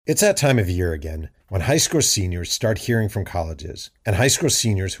It's that time of year again when high school seniors start hearing from colleges, and high school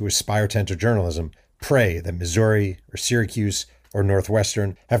seniors who aspire to enter journalism pray that Missouri or Syracuse or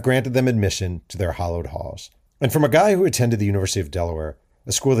Northwestern have granted them admission to their hallowed halls. And from a guy who attended the University of Delaware,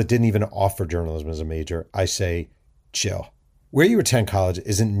 a school that didn't even offer journalism as a major, I say, chill. Where you attend college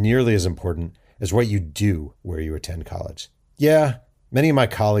isn't nearly as important as what you do where you attend college. Yeah, many of my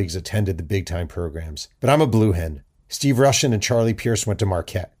colleagues attended the big-time programs, but I'm a blue hen. Steve Rushin and Charlie Pierce went to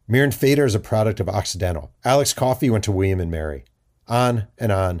Marquette. Mirren Fader is a product of Occidental. Alex Coffey went to William & Mary. On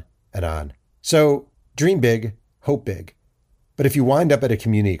and on and on. So dream big, hope big. But if you wind up at a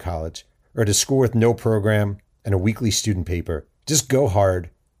community college or at a school with no program and a weekly student paper, just go hard,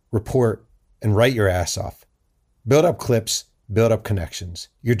 report, and write your ass off. Build up clips, build up connections.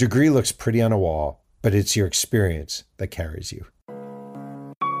 Your degree looks pretty on a wall, but it's your experience that carries you.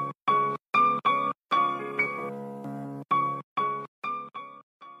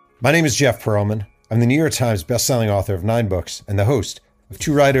 My name is Jeff Pearlman. I'm the New York Times bestselling author of 9 books and the host of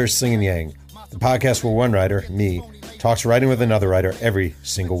Two Writers Sing Yang, the podcast where one writer, me, talks writing with another writer every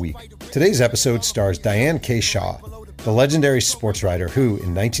single week. Today's episode stars Diane K. Shah, the legendary sports writer who,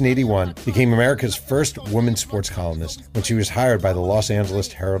 in 1981, became America's first woman sports columnist when she was hired by the Los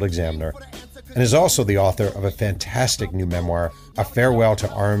Angeles Herald-Examiner, and is also the author of a fantastic new memoir, A Farewell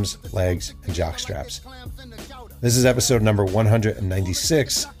to Arms, Legs, and Jockstraps. This is episode number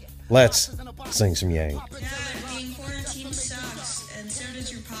 196. Let's sing some Yang. Yeah, being quarantined sucks, and so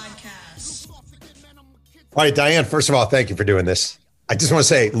does your podcast. All right, Diane, first of all, thank you for doing this. I just want to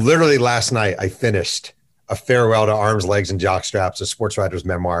say, literally last night, I finished A Farewell to Arms, Legs, and Jockstraps, a sports writer's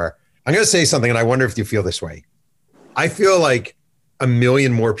memoir. I'm going to say something, and I wonder if you feel this way. I feel like 1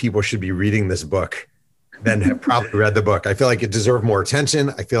 million more people should be reading this book than have probably read the book. I feel like it deserved more attention.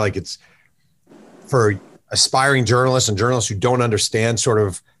 I feel like it's for aspiring journalists and journalists who don't understand sort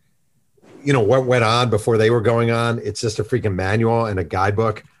of, you know, what went on before they were going on. It's just a freaking manual and a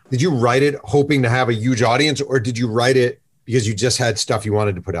guidebook. Did you write it hoping to have a huge audience, or did you write it because you just had stuff you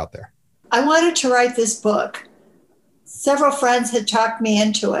wanted to put out there? I wanted to write this book. Several friends had talked me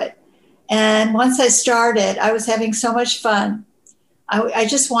into it. And once I started, I was having so much fun. I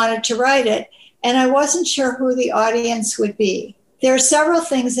just wanted to write it. And I wasn't sure who the audience would be. There are several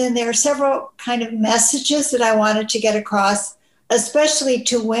things in there, several kind of messages that I wanted to get across, especially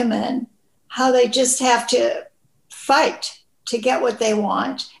to women, how they just have to fight to get what they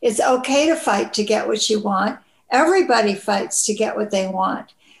want. It's okay to fight to get what you want. Everybody fights to get what they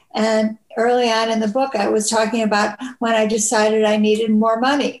want. And early on in the book, I was talking about when I decided I needed more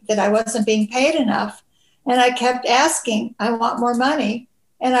money, that I wasn't being paid enough. And I kept asking, I want more money.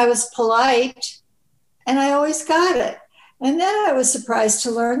 And I was polite, and I always got it. And then I was surprised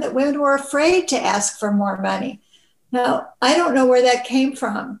to learn that women were afraid to ask for more money. Now, I don't know where that came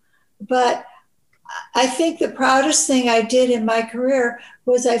from, but I think the proudest thing I did in my career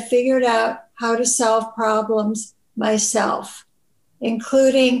was I figured out how to solve problems myself,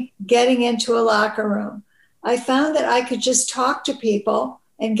 including getting into a locker room. I found that I could just talk to people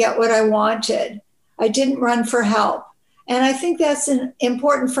and get what I wanted. I didn't run for help. And I think that's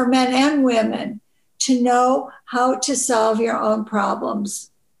important for men and women to know how to solve your own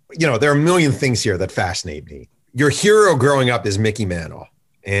problems. You know, there are a million things here that fascinate me. Your hero growing up is Mickey Mantle,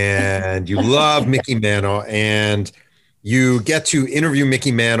 and you love Mickey Mantle, and you get to interview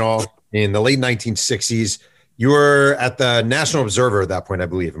Mickey Mantle in the late 1960s. You were at the National Observer at that point, I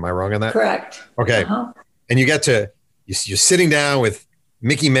believe. Am I wrong on that? Correct. Okay. Uh-huh. And you get to, you're sitting down with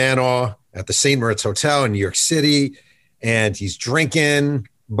Mickey Mantle at the St. Moritz Hotel in New York City, and he's drinking,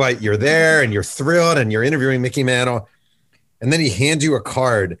 but you're there and you're thrilled and you're interviewing Mickey Mantle. And then he hands you a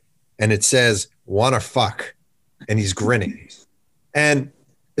card and it says, "Wanna fuck?" And he's grinning. And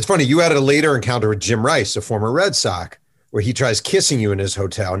it's funny, you had a later encounter with Jim Rice, a former Red Sox, where he tries kissing you in his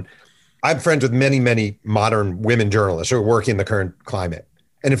hotel. And I'm friends with many, many modern women journalists who work in the current climate.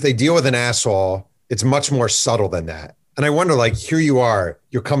 And if they deal with an asshole, it's much more subtle than that. And I wonder, like, here you are,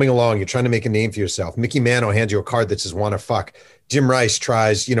 you're coming along, you're trying to make a name for yourself. Mickey Mantle hands you a card that says, "Wanna fuck?" Jim Rice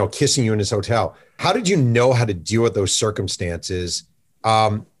tries, kissing you in his hotel. How did you know how to deal with those circumstances?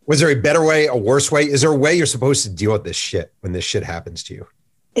 Was there a better way, a worse way? Is there a way you're supposed to deal with this shit when this shit happens to you?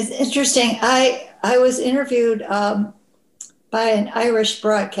 It's interesting. I was interviewed by an Irish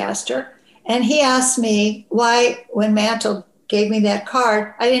broadcaster, and he asked me why, when Mantle gave me that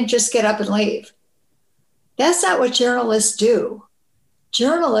card, I didn't just get up and leave. That's not what journalists do.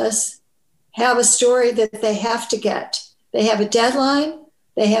 Journalists have a story that they have to get. They have a deadline,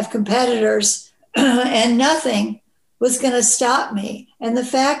 they have competitors, and nothing was going to stop me. And the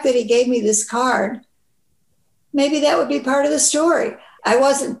fact that he gave me this card, maybe that would be part of the story. I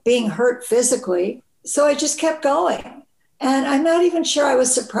wasn't being hurt physically. So I just kept going. And I'm not even sure I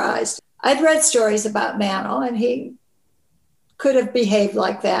was surprised. I'd read stories about Mantle, and he could have behaved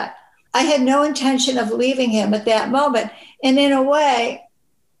like that. I had no intention of leaving him at that moment. And in a way,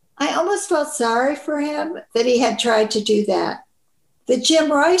 I almost felt sorry for him that he had tried to do that. The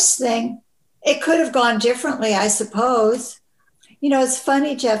Jim Rice thing, it could have gone differently, I suppose. You know, it's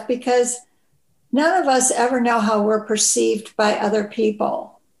funny, Jeff, because none of us ever know how we're perceived by other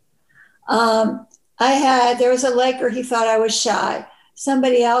people. There was a Laker, he thought I was shy.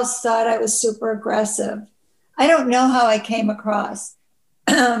 Somebody else thought I was super aggressive. I don't know how I came across,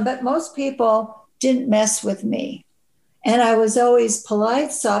 but most people didn't mess with me. And I was always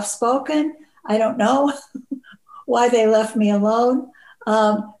polite, soft-spoken. I don't know why they left me alone.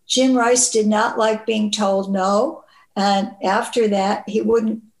 Jim Rice did not like being told no. And after that, he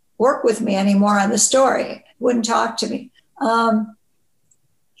wouldn't work with me anymore on the story, wouldn't talk to me.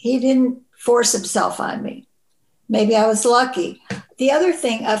 He didn't force himself on me. Maybe I was lucky. The other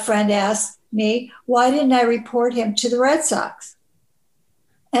thing a friend asked me, why didn't I report him to the Red Sox?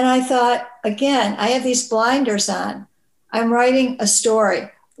 And I thought, again, I have these blinders on. I'm writing a story.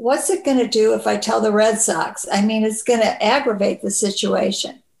 What's it going to do if I tell the Red Sox? I mean, it's going to aggravate the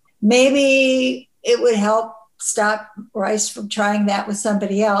situation. Maybe it would help stop Rice from trying that with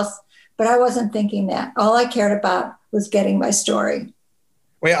somebody else, but I wasn't thinking that. All I cared about was getting my story.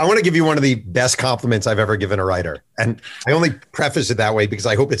 Wait, I want to give you one of the best compliments I've ever given a writer. And I only preface it that way because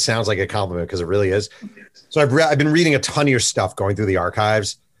I hope it sounds like a compliment, because it really is. So I've been reading a ton of your stuff, going through the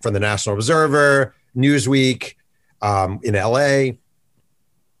archives from the National Observer, Newsweek, in LA.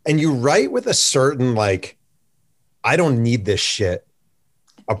 And you write with a certain, like, I don't need this shit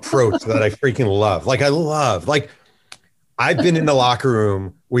approach that I freaking love. Like, I love, like, I've been in the locker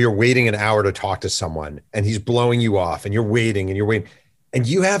room where you're waiting an hour to talk to someone and he's blowing you off and you're waiting. And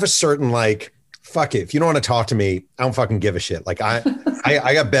you have a certain, like, fuck it. If you don't want to talk to me, I don't fucking give a shit. Like, I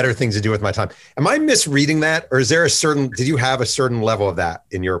got better things to do with my time. Am I misreading that? Or is there did you have a certain level of that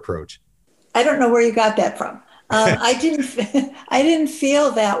in your approach? I don't know where you got that from. I didn't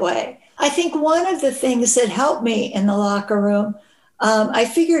feel that way. I think one of the things that helped me in the locker room, I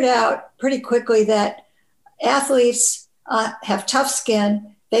figured out pretty quickly that athletes have tough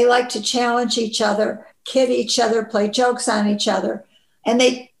skin. They like to challenge each other, kid each other, play jokes on each other. And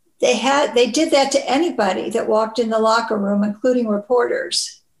they did that to anybody that walked in the locker room, including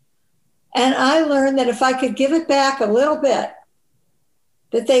reporters. And I learned that if I could give it back a little bit,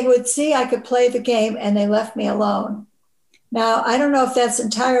 that they would see I could play the game, and they left me alone. Now, I don't know if that's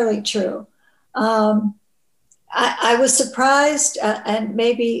entirely true. I was surprised, and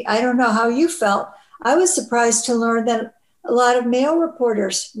maybe, I don't know how you felt. I was surprised to learn that a lot of male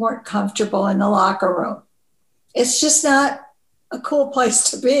reporters weren't comfortable in the locker room. It's just not a cool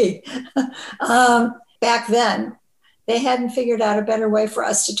place to be. Back then, they hadn't figured out a better way for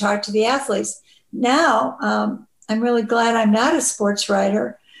us to talk to the athletes. Now, I'm really glad I'm not a sports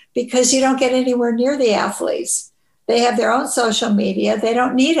writer, because you don't get anywhere near the athletes. They have their own social media. They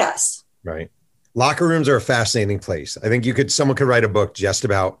don't need us. Right. Locker rooms are a fascinating place. I think someone could write a book just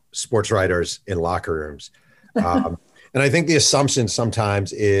about sports writers in locker rooms. And I think the assumption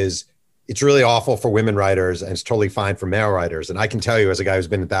sometimes is it's really awful for women writers and it's totally fine for male writers. And I can tell you, as a guy who's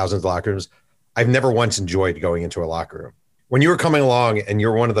been in thousands of locker rooms, I've never once enjoyed going into a locker room. When you were coming along and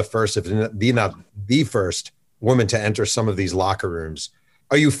you're one of the first, if not the first woman to enter some of these locker rooms,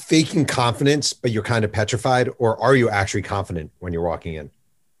 are you faking confidence, but you're kind of petrified, or are you actually confident when you're walking in?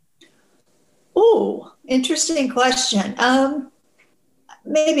 Ooh, interesting question.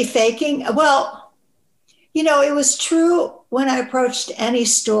 Maybe faking. Well, you know, it was true when I approached any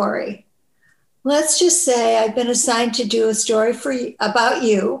story. Let's just say I've been assigned to do a story about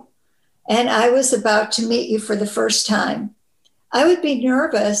you, and I was about to meet you for the first time. I would be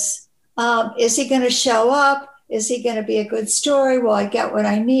nervous. Is he going to show up? Is he going to be a good story? Will I get what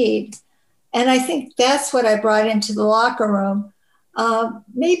I need? And I think that's what I brought into the locker room.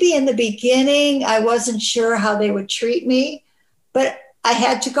 Maybe in the beginning, I wasn't sure how they would treat me, but I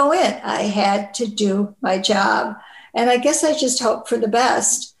had to go in. I had to do my job. And I guess I just hoped for the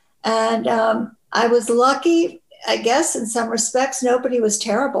best. And I was lucky, I guess, in some respects. Nobody was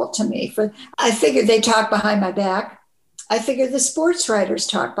terrible to me. I figured they talked behind my back. I figured the sports writers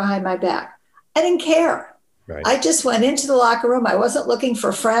talked behind my back. I didn't care. Right. I just went into the locker room. I wasn't looking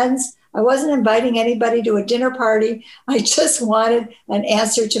for friends. I wasn't inviting anybody to a dinner party. I just wanted an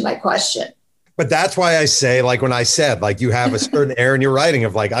answer to my question. But that's why I say, like, when I said, like, you have a certain air in your writing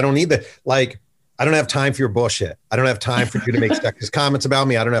of, like, I don't need that. Like, I don't have time for your bullshit. I don't have time for you to make sexist comments about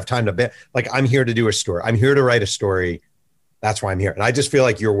me. I don't have time to like, I'm here to do a story. I'm here to write a story. That's why I'm here. And I just feel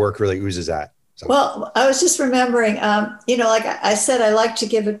like your work really oozes that. So. Well, I was just remembering, like I said, I like to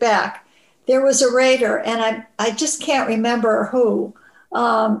give it back. There was a Raider, and I just can't remember who.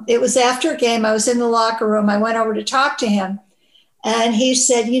 It was after a game. I was in the locker room. I went over to talk to him. And he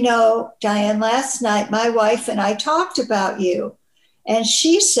said, Diane, last night my wife and I talked about you. And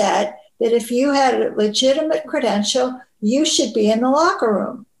she said that if you had a legitimate credential, you should be in the locker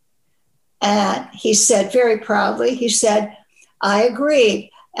room. And he said very proudly, he said, I agreed.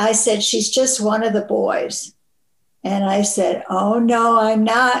 I said, she's just one of the boys. And I said, oh, no, I'm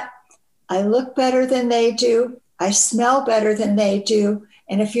not. I look better than they do. I smell better than they do.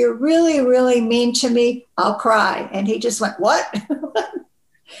 And if you're really, really mean to me, I'll cry. And he just went, what?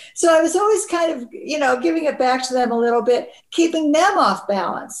 So I was always kind of, giving it back to them a little bit, keeping them off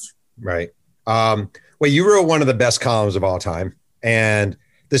balance. Right. Well, you wrote one of the best columns of all time. And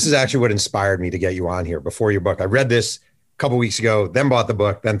this is actually what inspired me to get you on here before your book. I read this a couple of weeks ago, then bought the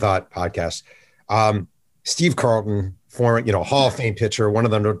book, then thought podcast. Steve Carlton, former, Hall of Fame pitcher, one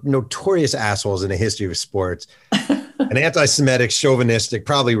of the notorious assholes in the history of sports, an anti-Semitic, chauvinistic,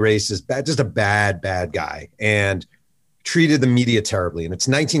 probably racist, just a bad guy, and treated the media terribly. And it's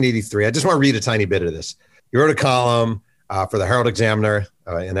 1983. I just want to read a tiny bit of this. You wrote a column for the Herald Examiner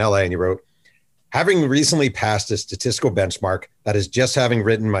in LA, and you wrote, having recently passed a statistical benchmark that is just having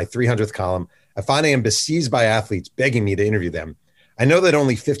written my 300th column, I find I am besieged by athletes begging me to interview them. I know that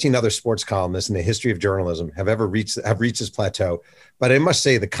only 15 other sports columnists in the history of journalism have reached this plateau, but I must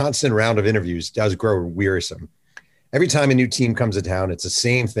say the constant round of interviews does grow wearisome. Every time a new team comes to town, it's the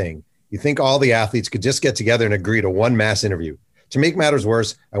same thing. You think all the athletes could just get together and agree to one mass interview. To make matters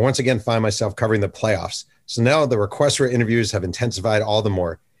worse, I once again find myself covering the playoffs. So now the requests for interviews have intensified all the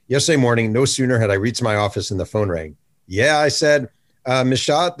more. Yesterday morning, no sooner had I reached my office and the phone rang. Yeah, I said, Ms.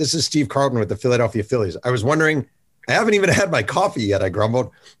 Shah, this is Steve Carlton with the Philadelphia Phillies. I was wondering, I haven't even had my coffee yet, I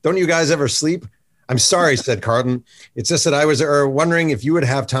grumbled. Don't you guys ever sleep? I'm sorry, said Carlton. It's just that I was wondering if you would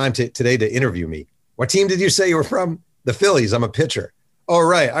have time today to interview me. What team did you say you were from? The Phillies. I'm a pitcher. Oh,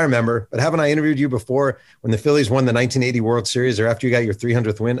 right. I remember. But haven't I interviewed you before when the Phillies won the 1980 World Series or after you got your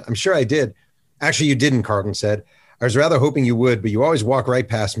 300th win? I'm sure I did. Actually, you didn't, Carlton said. I was rather hoping you would, but you always walk right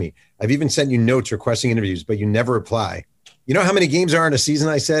past me. I've even sent you notes requesting interviews, but you never reply. You know how many games are in a season?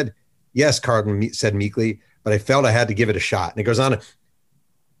 I said. Yes, Carlton said meekly, but I felt I had to give it a shot. And it goes on.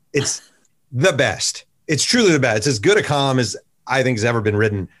 It's the best. It's truly the best. It's as good a column as I think has ever been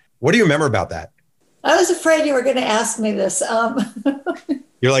written. What do you remember about that? I was afraid you were going to ask me this.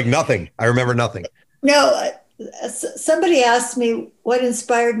 You're like, nothing. I remember nothing. No, somebody asked me what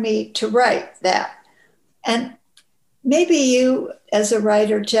inspired me to write that. And maybe you, as a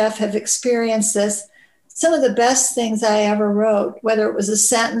writer, Jeff, have experienced this. Some of the best things I ever wrote, whether it was a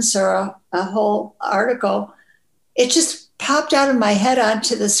sentence or a whole article, it just popped out of my head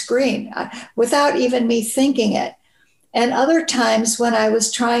onto the screen without even me thinking it. And other times when I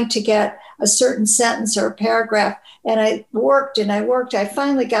was trying to get a certain sentence or a paragraph, and I worked, I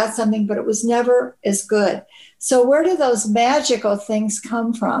finally got something, but it was never as good. So where do those magical things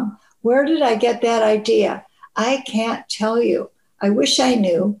come from? Where did I get that idea? I can't tell you. I wish I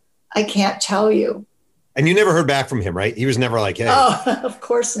knew. I can't tell you. And you never heard back from him, right? He was never like, hey. Oh, of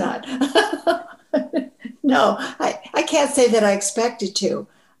course not. No, I can't say that I expected to.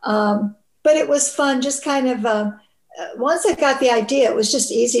 But it was fun, just kind of, once I got the idea, it was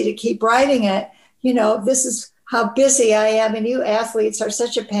just easy to keep writing it. This is how busy I am, and you athletes are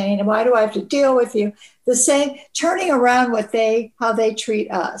such a pain, and why do I have to deal with you? The same, turning around how they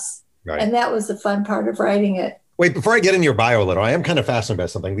treat us. Right. And that was the fun part of writing it. Wait, before I get into your bio a little, I am kind of fascinated by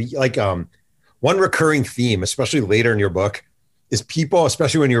something. Like one recurring theme, especially later in your book, is people,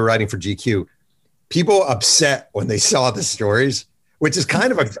 especially when you were writing for GQ, people upset when they saw the stories, which is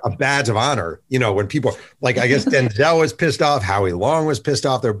kind of a badge of honor. When people, like, I guess Denzel was pissed off, Howie Long was pissed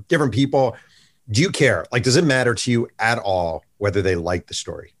off. They're different people. Do you care? Like, does it matter to you at all whether they like the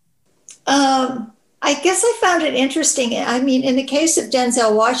story? I guess I found it interesting. I mean, in the case of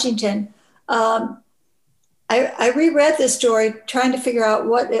Denzel Washington, I reread the story trying to figure out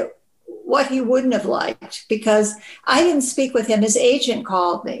what he wouldn't have liked, because I didn't speak with him. His agent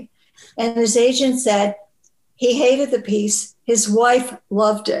called me, and his agent said he hated the piece. His wife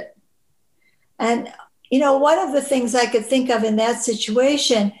loved it. And, one of the things I could think of in that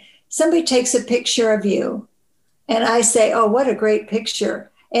situation, somebody takes a picture of you and I say, oh, what a great picture.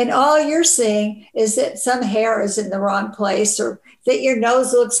 And all you're seeing is that some hair is in the wrong place, or that your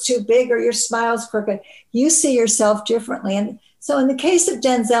nose looks too big, or your smile's crooked. You see yourself differently. And so in the case of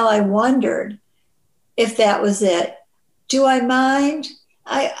Denzel, I wondered if that was it. Do I mind?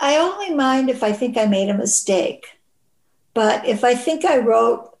 I only mind if I think I made a mistake. But if I think I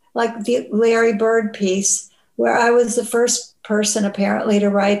wrote like the Larry Bird piece, where I was the first person apparently to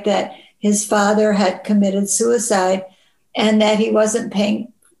write that his father had committed suicide and that he wasn't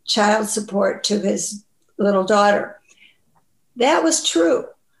paying child support to his little daughter. That was true.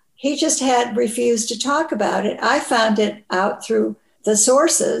 He just had refused to talk about it. I found it out through the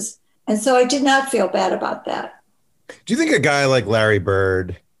sources. And so I did not feel bad about that. Do you think a guy like Larry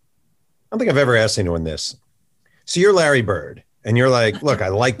Bird, I don't think I've ever asked anyone this. So you're Larry Bird and you're like, look, I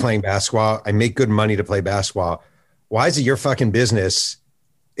like playing basketball. I make good money to play basketball. Why is it your fucking business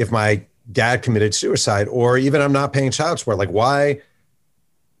if my dad committed suicide or even I'm not paying child support? Like why?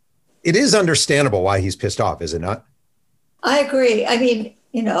 It is understandable why he's pissed off, is it not? I agree. I mean,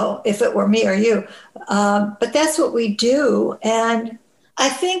 you know, if it were me or you, but that's what we do. And I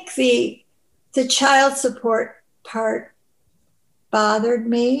think the child support part bothered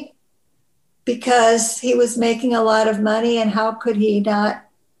me because he was making a lot of money and how could he not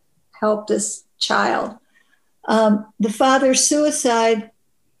help this child? The father's suicide,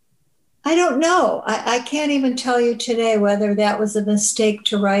 I don't know. I can't even tell you today whether that was a mistake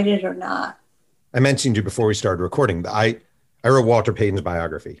to write it or not. I mentioned you before we started recording. I wrote Walter Payton's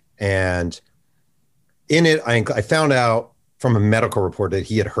biography, and in it, I found out from a medical report that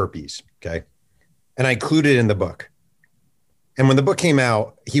he had herpes. Okay, and I included it in the book. And when the book came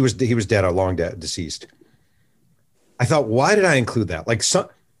out, he was dead, or long dead, deceased. I thought, why did I include that? Like,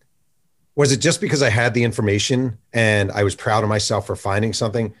 was it just because I had the information and I was proud of myself for finding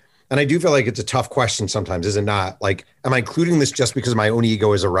something? And I do feel like it's a tough question sometimes, is it not? Like, am I including this just because of my own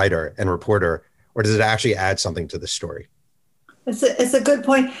ego as a writer and reporter, or does it actually add something to the story? It's a good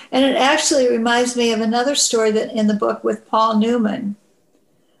point. And it actually reminds me of another story that in the book with Paul Newman.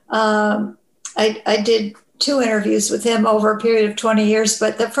 I did 2 interviews with him over a period of 20 years,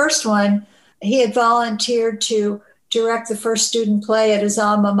 but the first one, he had volunteered to direct the first student play at his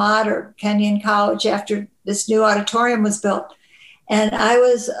alma mater, Kenyon College, after this new auditorium was built. And I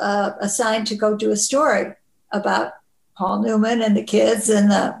was assigned to go do a story about Paul Newman and the kids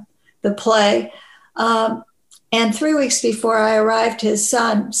and the play. And 3 weeks before I arrived, his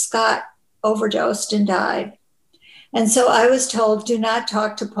son, Scott, overdosed and died. And so I was told, do not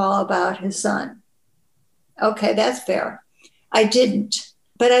talk to Paul about his son. Okay, that's fair. I didn't.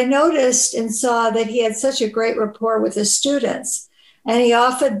 But I noticed and saw that he had such a great rapport with his students. And he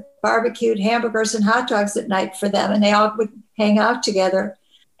often barbecued hamburgers and hot dogs at night for them. And they all would hang out together.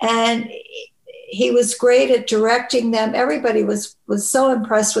 And he was great at directing them. Everybody was so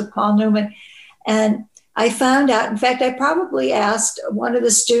impressed with Paul Newman. And I found out, in fact, I probably asked one of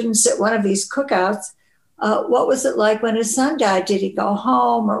the students at one of these cookouts, what was it like when his son died? Did he go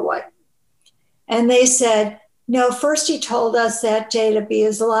home or what? And they said, no, first he told us that day to be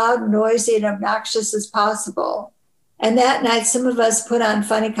as loud, noisy, and obnoxious as possible. And that night, some of us put on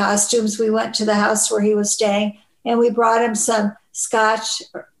funny costumes. We went to the house where he was staying, and we brought him some scotch,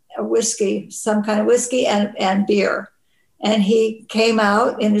 or whiskey, some kind of whiskey and beer. And he came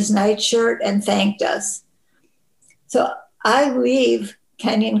out in his nightshirt and thanked us. So I leave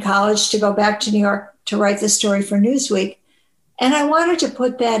Kenyon College to go back to New York to write the story for Newsweek. And I wanted to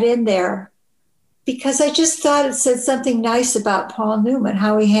put that in there because I just thought it said something nice about Paul Newman,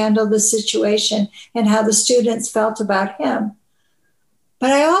 how he handled the situation and how the students felt about him.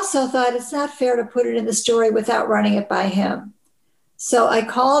 But I also thought it's not fair to put it in the story without running it by him. So I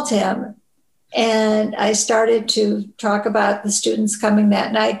called him and I started to talk about the students coming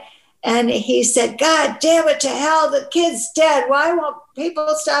that night. And he said, God damn it to hell, the kid's dead. Why won't people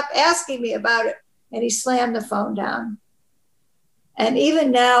stop asking me about it? And he slammed the phone down. And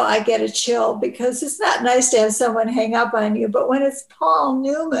even now I get a chill because it's not nice to have someone hang up on you, but when it's Paul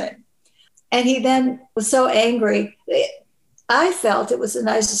Newman, and he then was so angry, I felt it was the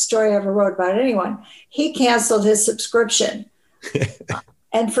nicest story I ever wrote about anyone. He canceled his subscription.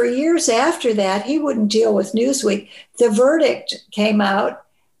 And for years after that, he wouldn't deal with Newsweek. The verdict came out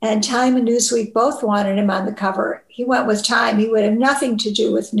and Time and Newsweek both wanted him on the cover. He went with Time. He would have nothing to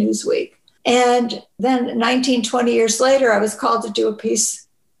do with Newsweek. And then 19, 20 years later, I was called to do a piece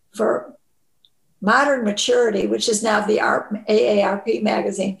for Modern Maturity, which is now the AARP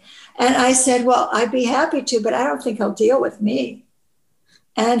magazine. And I said, well, I'd be happy to, but I don't think he'll deal with me.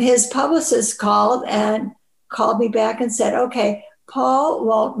 And his publicist called me back and said, okay, Paul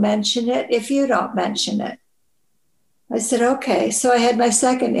won't mention it if you don't mention it. I said, okay. So I had my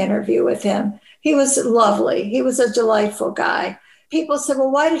second interview with him. He was lovely. He was a delightful guy. People said, well,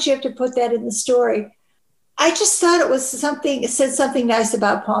 why did you have to put that in the story? I just thought it said something nice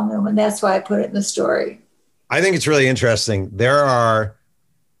about Paul Newman. That's why I put it in the story. I think it's really interesting. There are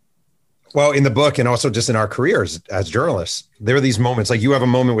Well, in the book and also just in our careers as journalists, there are these moments, like you have a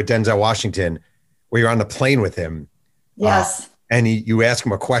moment with Denzel Washington where you're on the plane with him. Yes. And you ask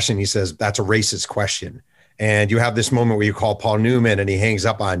him a question. He says, that's a racist question. And you have this moment where you call Paul Newman and he hangs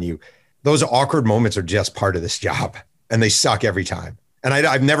up on you. Those awkward moments are just part of this job and they suck every time. And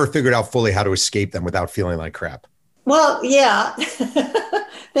I've never figured out fully how to escape them without feeling like crap. Well, yeah,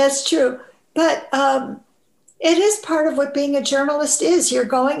 that's true. But it is part of what being a journalist is. You're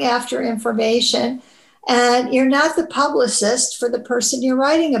going after information and you're not the publicist for the person you're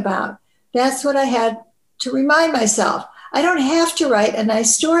writing about. That's what I had to remind myself. I don't have to write a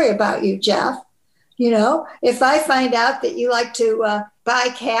nice story about you, Jeff. You know, if I find out that you like to buy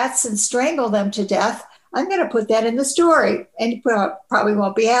cats and strangle them to death, I'm going to put that in the story and you probably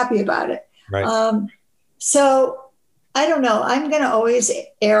won't be happy about it. Right. So I don't know. I'm going to always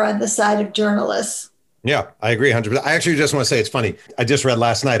err on the side of journalists. Yeah, I agree 100%. I actually just want to say it's funny. I just read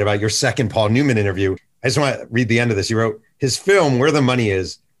last night about your second Paul Newman interview. I just want to read the end of this. He wrote, his film, Where the Money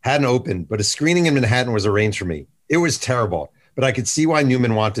Is, hadn't opened, but a screening in Manhattan was arranged for me. It was terrible, but I could see why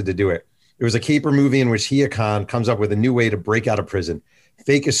Newman wanted to do it. It was a caper movie in which he, a con, comes up with a new way to break out of prison,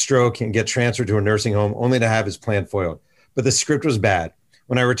 fake a stroke and get transferred to a nursing home only to have his plan foiled. But the script was bad.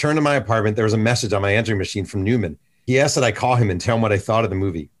 When I returned to my apartment, there was a message on my answering machine from Newman. He asked that I call him and tell him what I thought of the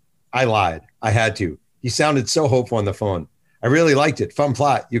movie. I lied. I had to. He sounded so hopeful on the phone. I really liked it. Fun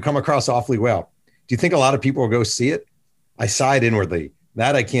plot. You come across awfully well. Do you think a lot of people will go see it? I sighed inwardly.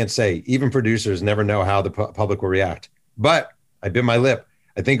 That I can't say. Even producers never know how the public will react. But I bit my lip.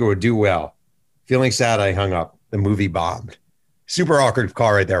 I think it would do well. Feeling sad, I hung up. The movie bombed. Super awkward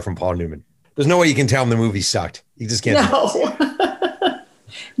call right there from Paul Newman. There's no way you can tell him the movie sucked. You just can't. No.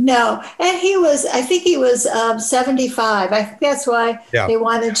 No. And I think he was 75. I think that's why they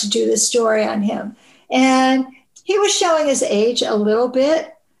wanted to do the story on him. And he was showing his age a little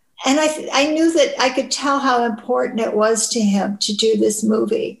bit. And I knew that I could tell how important it was to him to do this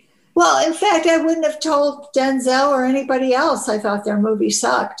movie. Well, in fact, I wouldn't have told Denzel or anybody else I thought their movie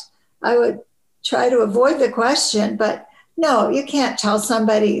sucked. I would try to avoid the question, but no, you can't tell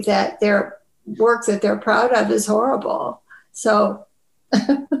somebody that their work that they're proud of is horrible. So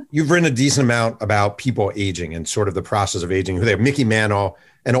you've written a decent amount about people aging and sort of the process of aging. They have Mickey Mantle,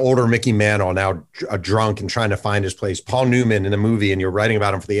 an older Mickey Mantle, now a drunk and trying to find his place. Paul Newman in a movie, and you're writing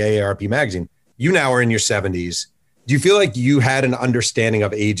about him for the AARP magazine. You now are in your 70s. Do you feel like you had an understanding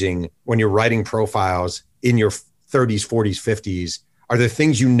of aging when you're writing profiles in your 30s, 40s, 50s? Are there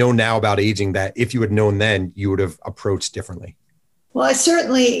things you know now about aging that if you had known then, you would have approached differently? Well, I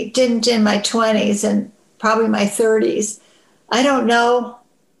certainly didn't in my 20s and probably my 30s. I don't know.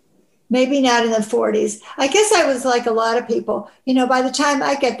 Maybe not in the 40s. I guess I was like a lot of people. You know, by the time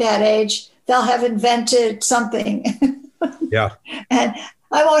I get that age, they'll have invented something. Yeah. And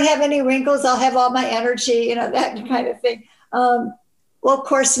I won't have any wrinkles. I'll have all my energy, you know, that kind of thing. Well, of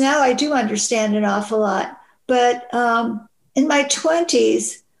course, now I do understand an awful lot. But in my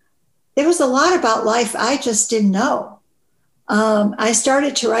 20s, there was a lot about life I just didn't know. I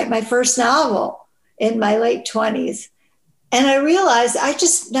started to write my first novel in my late 20s. And I realized I'm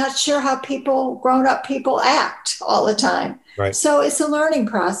just not sure how grown up people act all the time. Right. So it's a learning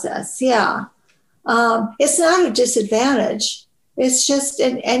process. Yeah. It's not a disadvantage. It's just,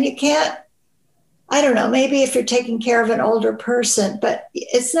 and you can't, I don't know, maybe if you're taking care of an older person, but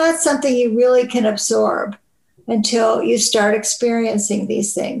it's not something you really can absorb until you start experiencing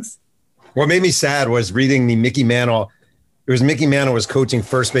these things. What made me sad was reading the Mickey Mantle. It was Mickey Mantle was coaching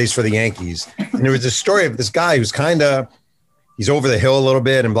first base for the Yankees. And there was a story of this guy who's he's over the hill a little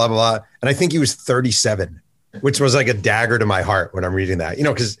bit and blah, blah, blah. And I think he was 37, which was like a dagger to my heart when I'm reading that, you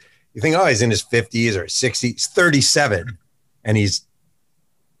know, because you think, oh, he's in his 50s or 60s, he's 37 and he's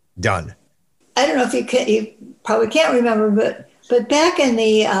done. I don't know if you probably can't remember, but back in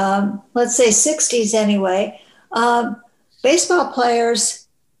the, let's say 60s anyway, baseball players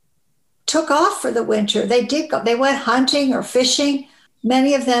took off for the winter. They went hunting or fishing.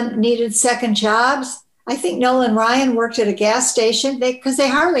 Many of them needed second jobs. I think Nolan Ryan worked at a gas station because they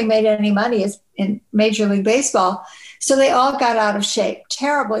hardly made any money in Major League Baseball. So they all got out of shape,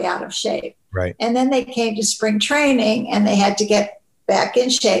 terribly out of shape. Right. And then they came to spring training and they had to get back in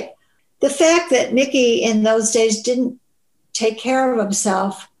shape. The fact that Mickey in those days didn't take care of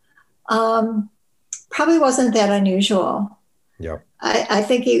himself probably wasn't that unusual. Yeah. I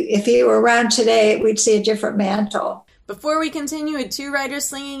think if he were around today, we'd see a different Mantle. Before we continue with Two Writers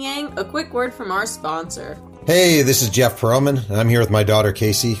Slinging Yang, a quick word from our sponsor. Hey, this is Jeff Perlman, and I'm here with my daughter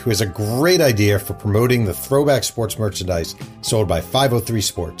Casey, who has a great idea for promoting the throwback sports merchandise sold by 503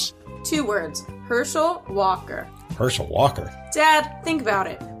 Sports. 2 words, Herschel Walker. Herschel Walker. Dad, think about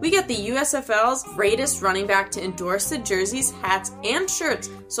it. We get the USFL's greatest running back to endorse the jerseys, hats, and shirts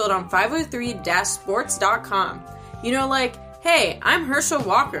sold on 503-sports.com. You know, like, hey, I'm Herschel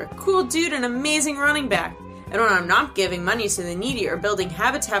Walker, cool dude and amazing running back. And when I'm not giving money to the needy or building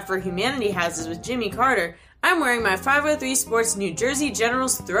Habitat for Humanity houses with Jimmy Carter, I'm wearing my 503 Sports New Jersey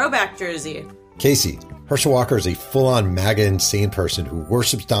Generals throwback jersey. Casey, Herschel Walker is a full-on MAGA insane person who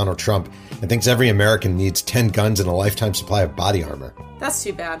worships Donald Trump and thinks every American needs 10 guns and a lifetime supply of body armor. That's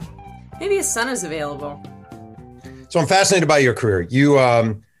too bad. Maybe his son is available. So I'm fascinated by your career. You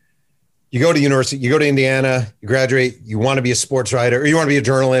go to university, you go to Indiana, you graduate, you want to be a sports writer, or you want to be a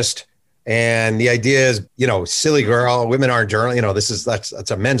journalist. And the idea is, silly girl, women aren't journalists.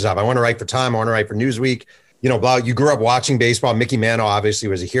 That's a men's job. I want to write for Time. I want to write for Newsweek. Blah. You grew up watching baseball. Mickey Mantle obviously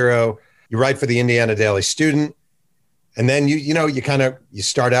was a hero. You write for the Indiana Daily Student. And then you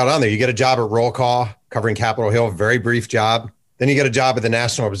start out on there. You get a job at Roll Call covering Capitol Hill, very brief job. Then you get a job at the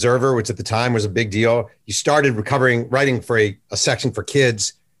National Observer, which at the time was a big deal. You started writing for a section for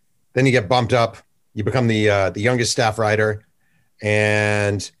kids. Then you get bumped up. You become the youngest staff writer.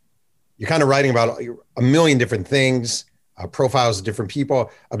 And you're kind of writing about a million different things, profiles of different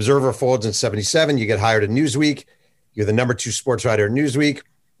people. Observer folds in 1977. You get hired at Newsweek. You're the number 2 sports writer at Newsweek.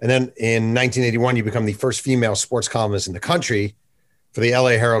 And then in 1981, you become the first female sports columnist in the country for the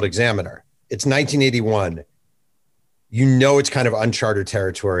LA Herald Examiner. It's 1981. It's kind of uncharted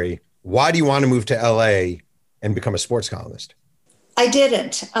territory. Why do you want to move to LA and become a sports columnist? I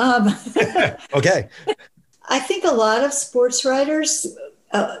didn't. Okay. I think a lot of sports writers,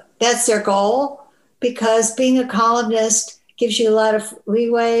 that's their goal, because being a columnist gives you a lot of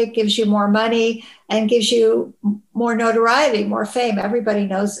leeway, gives you more money, and gives you more notoriety, more fame. Everybody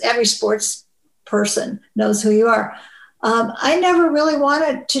knows, every sports person knows who you are. I never really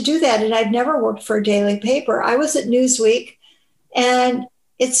wanted to do that, and I'd never worked for a daily paper. I was at Newsweek, and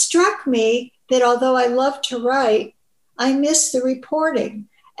it struck me that although I love to write, I miss the reporting.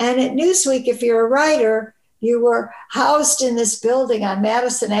 And at Newsweek, if you're a writer, you were housed in this building on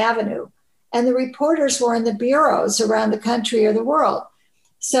Madison Avenue, and the reporters were in the bureaus around the country or the world.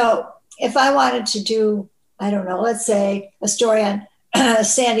 So if I wanted to do, I don't know, let's say a story on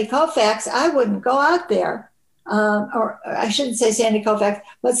Sandy Koufax, I wouldn't go out there. Or I shouldn't say Sandy Koufax,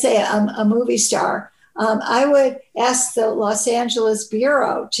 let's say a movie star. I would ask the Los Angeles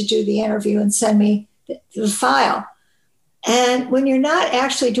Bureau to do the interview and send me the file. And when you're not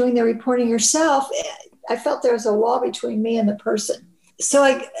actually doing the reporting yourself, I felt there was a wall between me and the person. So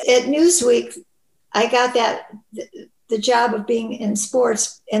at Newsweek, I got the job of being in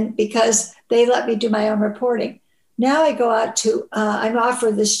sports, and because they let me do my own reporting. Now I go out to, I'm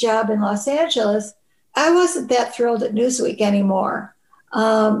offered this job in Los Angeles. I wasn't that thrilled at Newsweek anymore.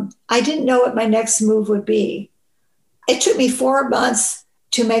 I didn't know what my next move would be. It took me 4 months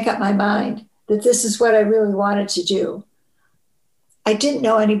to make up my mind that this is what I really wanted to do. I didn't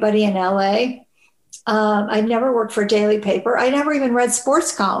know anybody in LA. I never worked for a daily paper. I never even read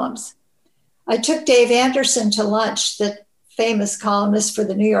sports columns. I took Dave Anderson to lunch, the famous columnist for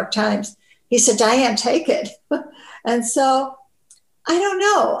the New York Times. He said, Diane, take it. And so I don't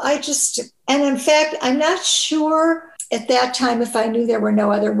know. And in fact, I'm not sure at that time if I knew there were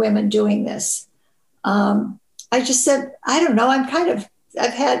no other women doing this. I just said, I don't know.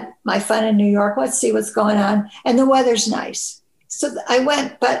 I've had my fun in New York. Let's see what's going on. And the weather's nice. So I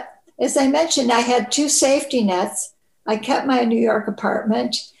went, but as I mentioned, I had 2 safety nets. I kept my New York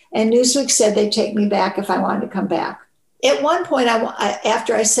apartment, and Newsweek said they'd take me back if I wanted to come back. At one point,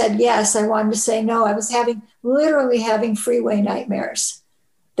 after I said yes, I wanted to say no. I was literally having freeway nightmares,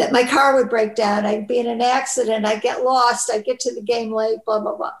 that my car would break down. I'd be in an accident. I'd get lost. I'd get to the game late, blah,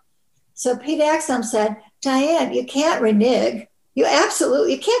 blah, blah. So Pete Axum said, Diane, you can't renege. You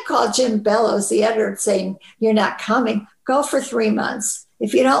can't call Jim Bellows, the editor, and say you're not coming. Go for 3 months.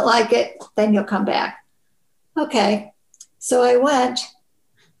 If you don't like it, then you'll come back. Okay. So I went,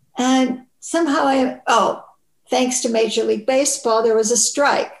 and somehow thanks to Major League Baseball, there was a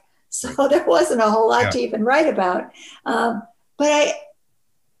strike. So there wasn't a whole lot to even write about. But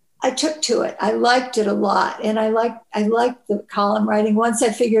I took to it. I liked it a lot. And I liked the column writing once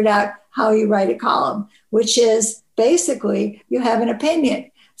I figured out how you write a column, which is basically you have an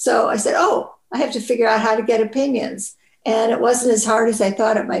opinion. So I said, I have to figure out how to get opinions. And it wasn't as hard as I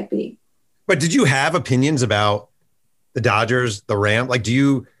thought it might be. But did you have opinions about the Dodgers, the Rams?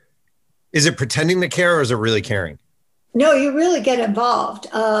 Is it pretending to care, or is it really caring? No, you really get involved.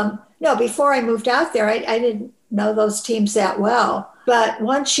 No, before I moved out there, I didn't know those teams that well. But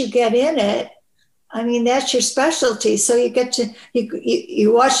once you get in it, I mean, that's your specialty. So you get to,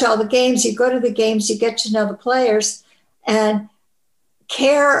 you watch all the games, you go to the games, you get to know the players and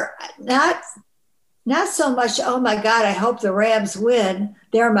care, not so much, oh my God, I hope the Rams win.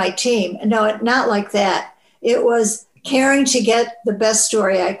 They're my team. No, not like that. It was caring to get the best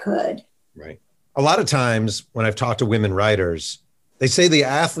story I could. Right. A lot of times when I've talked to women writers, they say the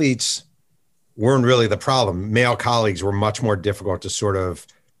athletes weren't really the problem. Male colleagues were much more difficult to sort of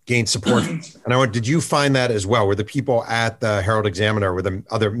gain support. And did you find that as well? Were the people at the Herald Examiner, were the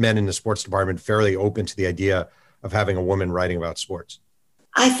other men in the sports department fairly open to the idea of having a woman writing about sports?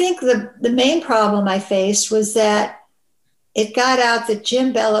 I think the main problem I faced was that it got out that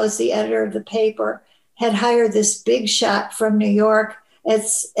Jim Bellows, the editor of the paper, had hired this big shot from New York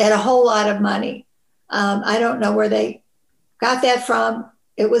at a whole lot of money. I don't know where they got that from.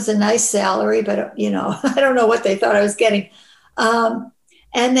 It was a nice salary, but I don't know what they thought I was getting.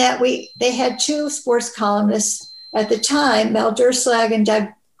 And that they had two sports columnists at the time, Mel Derslag and Doug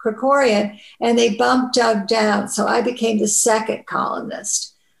Krikorian, and they bumped Doug down. So I became the second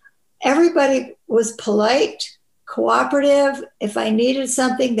columnist. Everybody was polite, cooperative. If I needed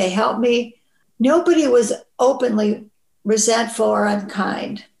something, they helped me. Nobody was openly resentful or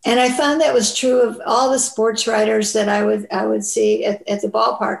unkind. And I found that was true of all the sports writers that I would see at the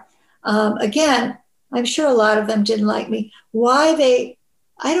ballpark. Again, I'm sure a lot of them didn't like me.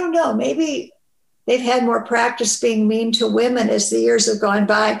 I don't know, maybe they've had more practice being mean to women as the years have gone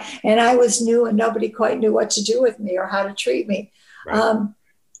by, and I was new and nobody quite knew what to do with me or how to treat me. Right.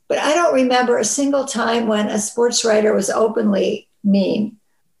 But I don't remember a single time when a sports writer was openly mean.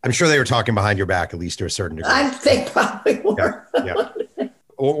 I'm sure they were talking behind your back, at least to a certain degree. I think probably were. Yeah.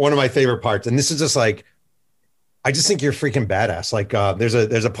 One of my favorite parts, and this is just like, I just think you're freaking badass. Like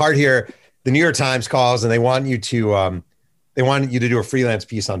there's a part here, the New York Times calls and they want you to do a freelance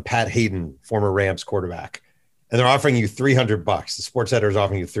piece on Pat Hayden, former Rams quarterback. And they're offering you $300. The sports editor is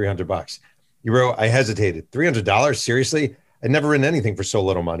offering you $300. You wrote, I hesitated. $300? Seriously? I'd never written anything for so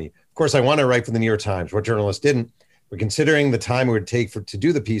little money. Of course, I want to write for the New York Times. What journalist didn't? But considering the time it would take to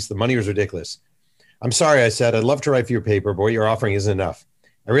do the piece, the money was ridiculous. I'm sorry, I said, I'd love to write for your paper, but what you're offering isn't enough.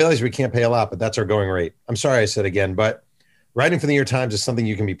 I realize we can't pay a lot, but that's our going rate. I'm sorry, I said again, but writing for the New York Times is something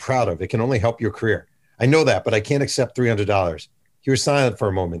you can be proud of. It can only help your career. I know that, but I can't accept $300. He was silent for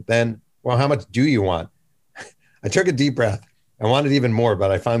a moment. Then, well, how much do you want? I took a deep breath. I wanted even more, but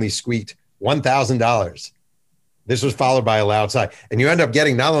I finally squeaked $1,000. This was followed by a loud sigh. And you end up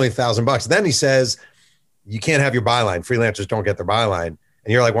getting not only $1,000, then he says, you can't have your byline. Freelancers don't get their byline. And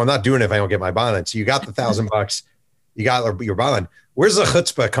you're like, well, I'm not doing it if I don't get my byline. So you got the $1,000. You got your byline. Where's the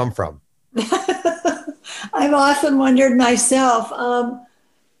chutzpah come from? I've often wondered myself.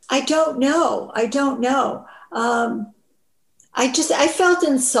 I don't know. I felt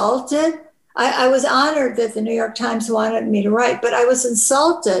insulted. I was honored that the New York Times wanted me to write, but I was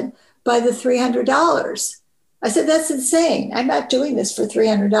insulted by the $300. I said, that's insane. I'm not doing this for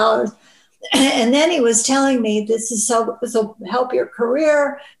 $300. And then he was telling me this will help your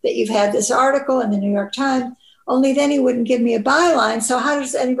career, that you've had this article in the New York Times. Only then he wouldn't give me a byline. So how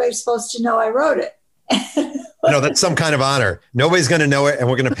is anybody supposed to know I wrote it? No, that's some kind of honor. Nobody's going to know it, and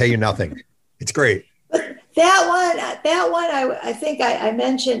we're going to pay you nothing. It's great. That one, I think I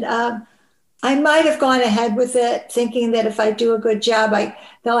mentioned. I might have gone ahead with it, thinking that if I do a good job,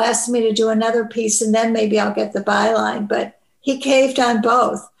 they'll ask me to do another piece, and then maybe I'll get the byline. But he caved on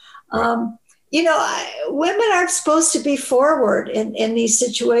both. Right. Women aren't supposed to be forward in these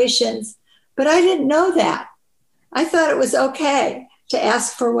situations, but I didn't know that. I thought it was okay to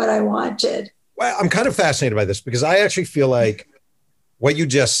ask for what I wanted. Well, I'm kind of fascinated by this because I actually feel like what you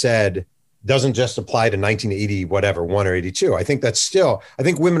just said doesn't just apply to 1980, whatever, 1 or 82. I think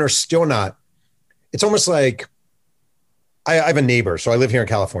women are still not. It's almost like I have a neighbor. So I live here in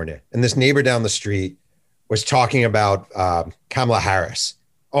California, and this neighbor down the street was talking about Kamala Harris.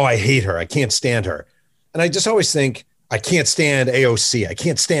 Oh, I hate her. I can't stand her. And I just always think, I can't stand AOC. I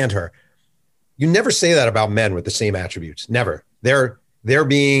can't stand her. You never say that about men with the same attributes. Never. They're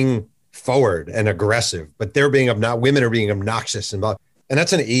being forward and aggressive, but women are being obnoxious and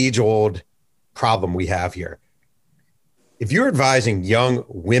that's an age-old problem we have here. If you're advising young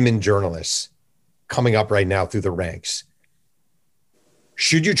women journalists coming up right now through the ranks,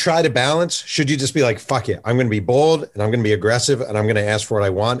 should you try to balance? Should you just be like, fuck it, I'm going to be bold and I'm going to be aggressive and I'm going to ask for what I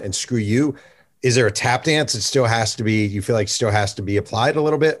want and screw you? Is there a tap dance that still has to be, you feel like still has to be applied a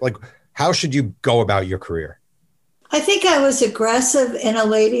little bit? Like, how should you go about your career? I think I was aggressive in a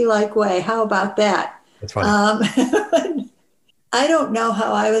ladylike way. How about that? That's fine. I don't know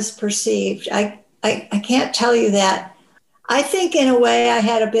how I was perceived. I can't tell you that. I think in a way I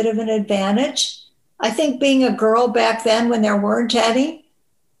had a bit of an advantage I think being a girl back then when there weren't any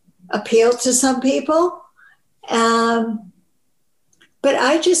appealed to some people. But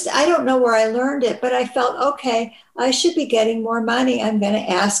I don't know where I learned it, but I felt, okay, I should be getting more money. I'm going to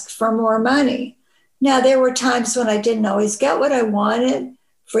ask for more money. Now, there were times when I didn't always get what I wanted,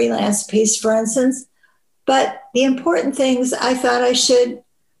 freelance piece, for instance. But the important things, I thought I should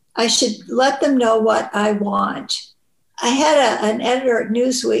let them know what I want. I had an editor at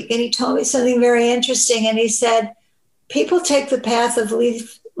Newsweek, and he told me something very interesting. And he said, people take the path of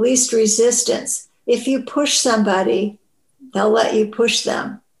least resistance. If you push somebody, they'll let you push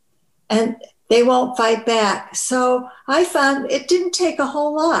them, and they won't fight back. So I found it didn't take a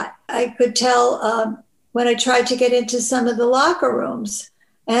whole lot. I could tell when I tried to get into some of the locker rooms,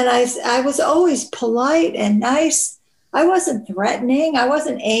 and I was always polite and nice. I wasn't threatening. I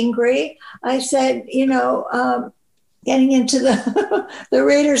wasn't angry. I said, getting into the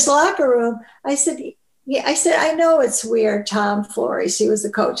Raiders locker room, I said, I know it's weird, Tom Flores, he was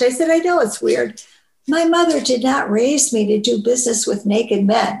the coach. I said, I know it's weird. My mother did not raise me to do business with naked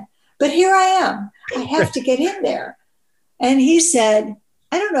men, but here I am. I have to get in there. And he said,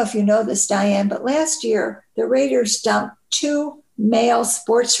 I don't know if you know this, Diane, but last year the Raiders dumped 2 male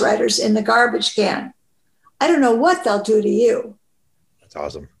sports writers in the garbage can. I don't know what they'll do to you. That's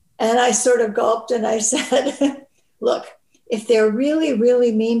awesome. And I sort of gulped and I said, look, if they're really,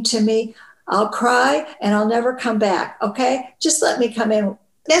 really mean to me, I'll cry and I'll never come back. Okay. Just let me come in.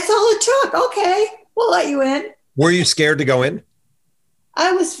 That's all it took. Okay. We'll let you in. Were you scared to go in?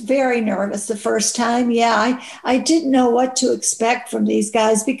 I was very nervous the first time. Yeah. I didn't know what to expect from these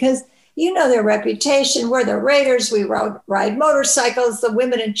guys because their reputation. We're the Raiders. We ride motorcycles. The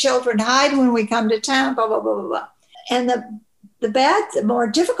women and children hide when we come to town, blah, blah, blah, blah, blah. And the more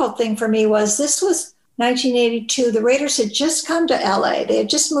difficult thing for me was this was 1982. The Raiders had just come to LA. They had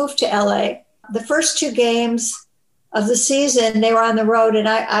just moved to LA. The first 2 games of the season, they were on the road and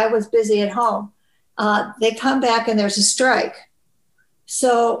I was busy at home. They come back and there's a strike.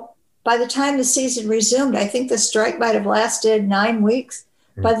 So by the time the season resumed, I think the strike might have lasted 9 weeks.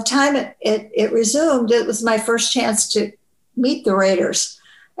 By the time it resumed, it was my first chance to meet the Raiders.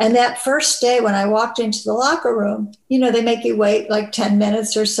 And that first day when I walked into the locker room, they make you wait like 10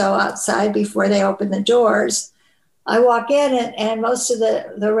 minutes or so outside before they open the doors. I walk in and most of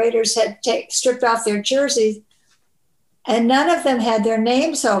the Raiders had stripped off their jerseys and none of them had their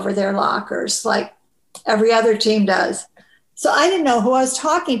names over their lockers like every other team does. So I didn't know who I was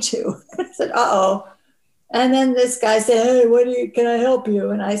talking to. I said, uh-oh. And then this guy said, hey, can I help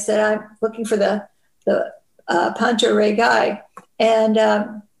you? And I said, I'm looking for the punter, Ray Guy. And,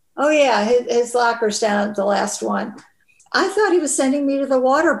 his locker's down at the last one. I thought he was sending me to the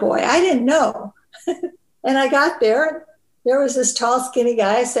water boy. I didn't know. And I got there. And there was this tall, skinny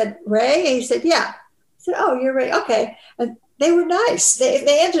guy. I said, Ray? And he said, yeah. I said, oh, you're Ray. Okay. And they were nice.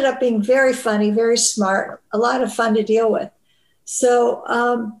 They ended up being very funny, very smart, a lot of fun to deal with. So,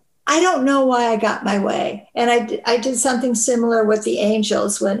 I don't know why I got my way. And I did something similar with the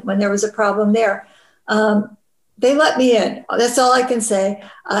Angels when there was a problem there. They let me in. That's all I can say.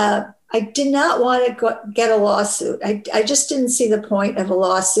 I did not want to get a lawsuit. I just didn't see the point of a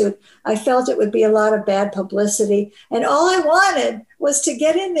lawsuit. I felt it would be a lot of bad publicity. And all I wanted was to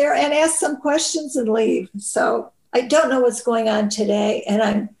get in there and ask some questions and leave. So I don't know what's going on today.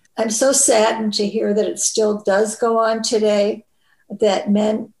 And I'm so saddened to hear that it still does go on today, that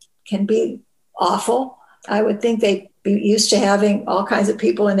men can be awful. I would think they'd be used to having all kinds of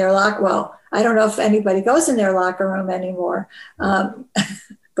people in their locker. Well, I don't know if anybody goes in their locker room anymore.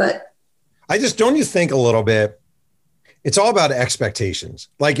 But don't you think a little bit, it's all about expectations.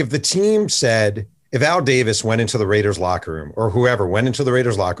 Like if the team said, if Al Davis went into the Raiders locker room or whoever went into the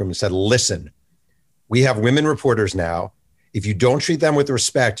Raiders locker room and said, listen, we have women reporters now. If you don't treat them with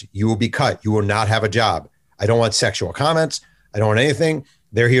respect, you will be cut. You will not have a job. I don't want sexual comments. I don't want anything.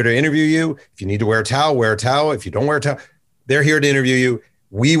 They're here to interview you. If you need to wear a towel, wear a towel. If you don't wear a towel, they're here to interview you.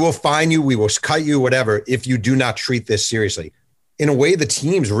 We will fine you. We will cut you, whatever, if you do not treat this seriously. In a way, the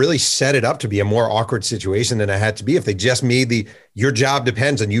teams really set it up to be a more awkward situation than it had to be if they just made your job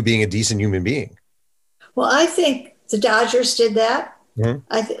depends on you being a decent human being. Well, I think the Dodgers did that.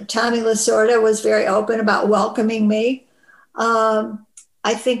 Mm-hmm. Tommy Lasorda was very open about welcoming me.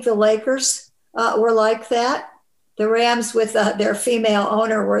 I think the Lakers were like that. The Rams with their female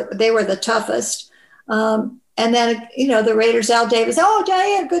owner were the toughest. And then, the Raiders, Al Davis, oh,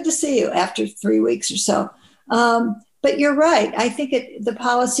 Diane, good to see you after 3 weeks or so. But you're right. I think the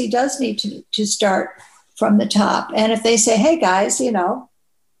policy does need to start from the top. And if they say, hey, guys,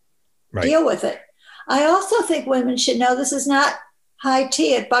 right, deal with it. I also think women should know this is not high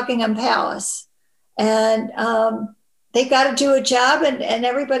tea at Buckingham Palace. And they got to do a job, and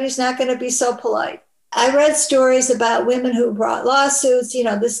everybody's not going to be so polite. I read stories about women who brought lawsuits.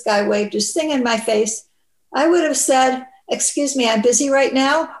 This guy waved his thing in my face. I would have said, excuse me, I'm busy right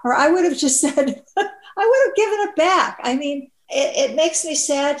now. Or I would have just said, I would have given it back. I mean, it makes me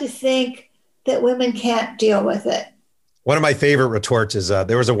sad to think that women can't deal with it. One of my favorite retorts is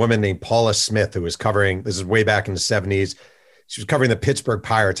there was a woman named Paula Smith who was covering, this is way back in the 70s. She was covering the Pittsburgh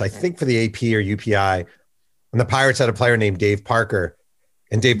Pirates, I think for the AP or UPI. And the Pirates had a player named Dave Parker.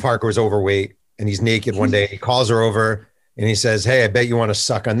 And Dave Parker was overweight and he's naked one day. He calls her over and he says, hey, I bet you want to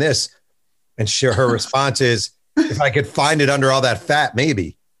suck on this. And her response is, if I could find it under all that fat,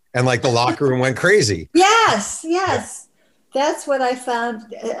 maybe. And like the locker room went crazy. Yes. That's what I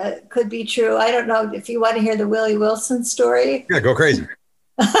found could be true. I don't know if you want to hear the Willie Wilson story. Yeah, go crazy.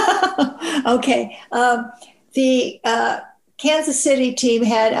 Okay. The Kansas City team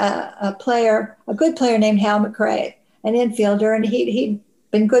had a good player named Hal McRae, an infielder, and he'd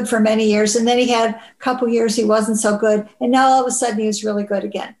been good for many years. And then he had a couple years he wasn't so good. And now all of a sudden he was really good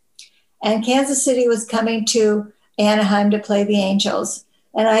again. And Kansas City was coming to Anaheim to play the Angels.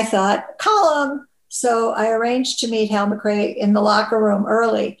 And I thought, call him. So I arranged to meet Hal McRae in the locker room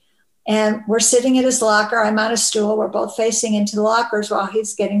early. And we're sitting in his locker. I'm on a stool. We're both facing into the lockers while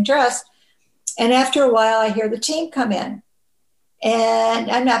he's getting dressed. And after a while, I hear the team come in.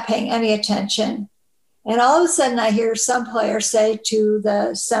 And I'm not paying any attention. And all of a sudden, I hear some player say to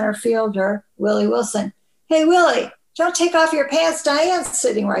the center fielder, Willie Wilson, hey, Willie, don't take off your pants. Diane's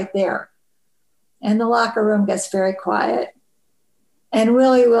sitting right there. And the locker room gets very quiet. And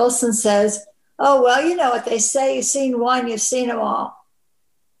Willie Wilson says, oh, well, you know what they say. You've seen one, you've seen them all.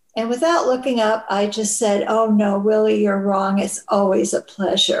 And without looking up, I just said, oh, no, Willie, you're wrong. It's always a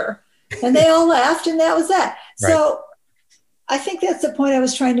pleasure. And they all laughed, and that was that. Right. So I think that's the point I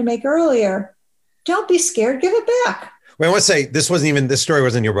was trying to make earlier. Don't be scared. Give it back. Well, I want to say this story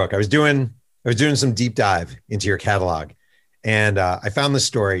wasn't in your book. I was doing some deep dive into your catalog, and I found this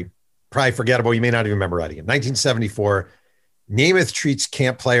story, probably forgettable. You may not even remember writing it. 1974, Namath treats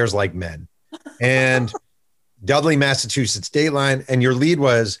camp players like men. And Dudley, Massachusetts Dateline. And your lead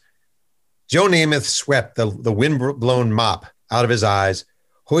was Joe Namath swept the wind-blown mop out of his eyes,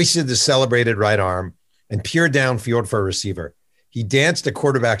 hoisted the celebrated right arm, and peered downfield for a receiver. He danced a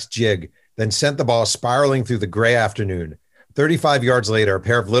quarterback's jig, then sent the ball spiraling through the gray afternoon. 35 yards later, a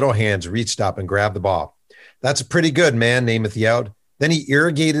pair of little hands reached up and grabbed the ball. That's pretty good, man, Namath yelled. Then he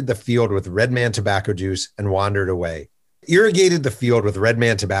irrigated the field with Red Man tobacco juice and wandered away. Irrigated the field with Red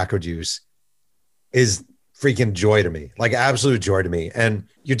Man tobacco juice is freaking joy to me, like absolute joy to me. And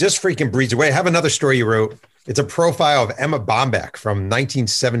you just freaking breeze away. I have another story you wrote. It's a profile of Emma Bombeck from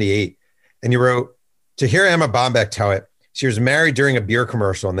 1978. And you wrote, to hear Emma Bombeck tell it, she was married during a beer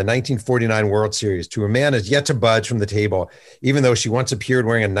commercial in the 1949 World Series to a man as yet to budge from the table, even though she once appeared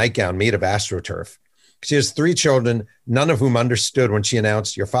wearing a nightgown made of AstroTurf. She has 3 children, none of whom understood when she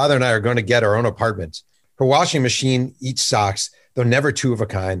announced, your father and I are going to get our own apartments. Her washing machine eats socks, though never 2 of a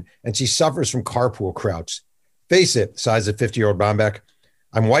kind, and she suffers from carpool crowds. Face it, sighs the 50-year-old Bombeck,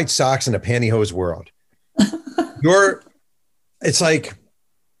 I'm white socks in a pantyhose world.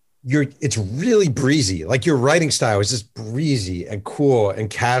 It's really breezy. Like your writing style is just breezy and cool and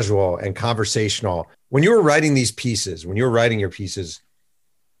casual and conversational. When you were writing these pieces, when you were writing your pieces,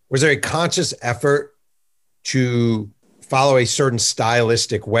 was there a conscious effort to follow a certain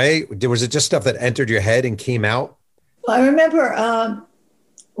stylistic way? Was it just stuff that entered your head and came out? Well, I remember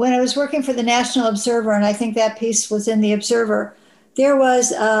when I was working for the National Observer, and I think that piece was in the Observer, there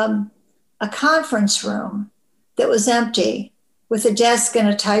was a conference room that was empty with a desk and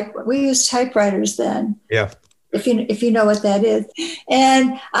a type. We used typewriters then. Yeah. If you know what that is.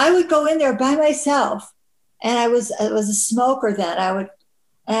 And I would go in there by myself, and I was a smoker then.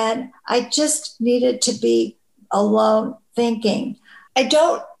 And I just needed to be alone thinking. I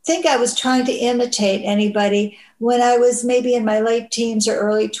don't think I was trying to imitate anybody. When I was maybe in my late teens or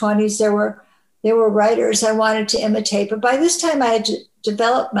early 20s, there were writers I wanted to imitate. But by this time I had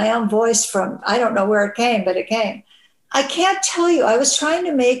developed my own voice from, I don't know where it came, but it came. I can't tell you. I was trying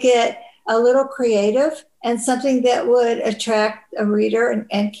to make it a little creative and something that would attract a reader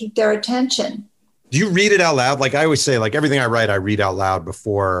and keep their attention. Do you read it out loud? Like I always say, like everything I write, I read out loud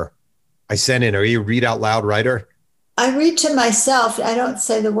before I send in. Are you a read out loud writer? I read to myself. I don't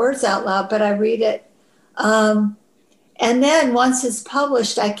say the words out loud, but I read it. And then once it's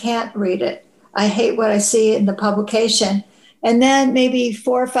published, I can't read it. I hate what I see in the publication. And then maybe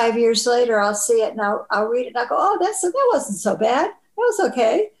 4 or 5 years later, I'll see it and I'll read it and I'll go, oh, that wasn't so bad. That was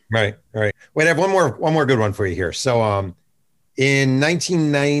okay. Right. Wait, I have one more good one for you here. So in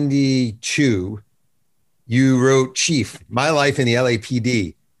 1992, you wrote Chief, My Life in the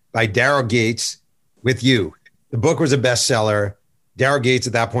LAPD by Daryl Gates with you. The book was a bestseller. Daryl Gates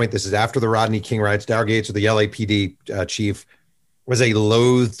at that point, this is after the Rodney King riots, Daryl Gates, the LAPD chief, was a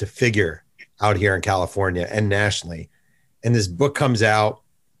loathed figure out here in California and nationally. And this book comes out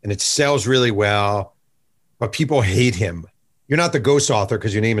and it sells really well, but people hate him. You're not the ghost author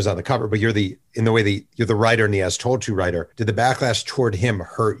because your name is on the cover, but you're the writer and the as told to writer. Did the backlash toward him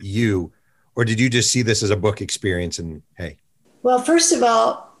hurt you? Or did you just see this as a book experience and hey? Well, first of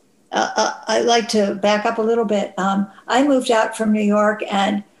all, I'd like to back up a little bit. I moved out from New York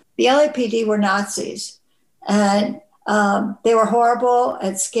and the LAPD were Nazis. And they were horrible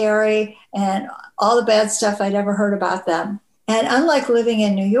and scary and all the bad stuff I'd ever heard about them. And unlike living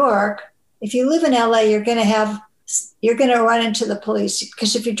in New York, if you live in LA, you're going to run into the police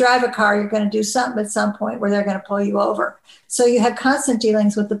because if you drive a car, you're going to do something at some point where they're going to pull you over. So you have constant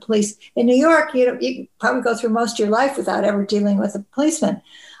dealings with the police. In New York, you probably go through most of your life without ever dealing with a policeman.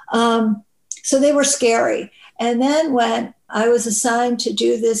 So they were scary. And then when I was assigned to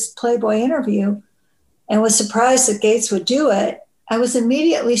do this Playboy interview and was surprised that Gates would do it, I was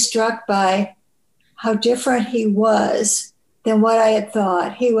immediately struck by how different he was than what I had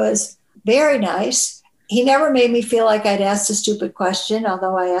thought. He was very nice. He never made me feel like I'd asked a stupid question,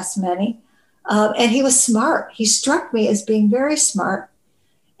 although I asked many. And he was smart. He struck me as being very smart.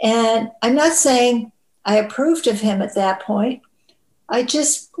 And I'm not saying I approved of him at that point. I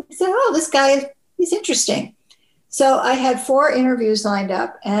just said, oh, this guy, he's interesting. So I had 4 interviews lined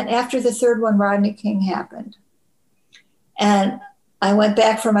up. And after the third one, Rodney King happened. And I went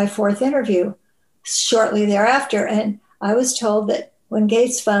back for my 4th interview shortly thereafter. And I was told that when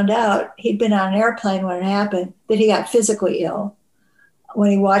Gates found out he'd been on an airplane when it happened, that he got physically ill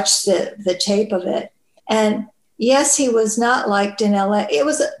when he watched the tape of it. And yes, he was not liked in LA. It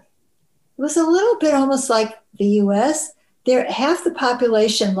was a little bit almost like the US. Half the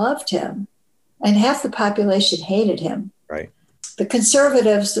population loved him and half the population hated him. Right. The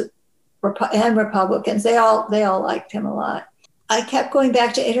conservatives and Republicans, they all liked him a lot. I kept going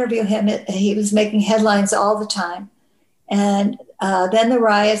back to interview him. He was making headlines all the time. And then the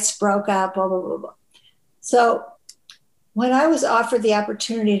riots broke out, blah, blah, blah, blah. So when I was offered the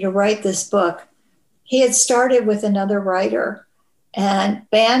opportunity to write this book, he had started with another writer, and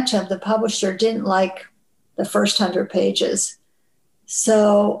Bantam, the publisher, didn't like the first 100 pages.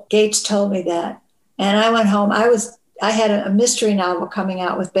 So Gates told me that. And I went home. I had a mystery novel coming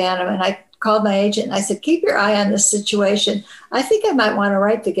out with Bantam, and I called my agent and I said, keep your eye on this situation. I think I might want to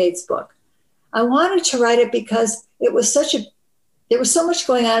write the Gates book. I wanted to write it because there was so much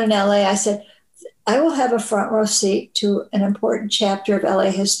going on in LA. I said, I will have a front row seat to an important chapter of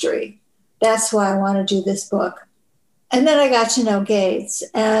LA history. That's why I want to do this book. And then I got to know Gates.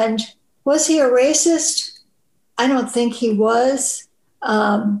 And was he a racist? I don't think he was.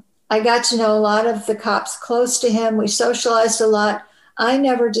 I got to know a lot of the cops close to him. We socialized a lot. I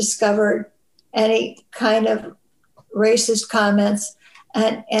never discovered any kind of racist comments.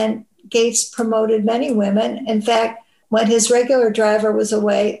 And Gates promoted many women. In fact, when his regular driver was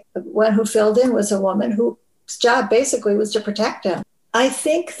away, the one who filled in was a woman whose job basically was to protect him. I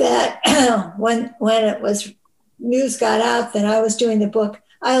think that when it was news got out that I was doing the book,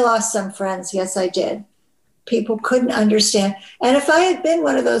 I lost some friends. Yes, I did. People couldn't understand. And if I had been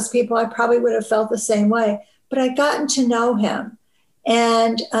one of those people, I probably would have felt the same way. But I'd gotten to know him.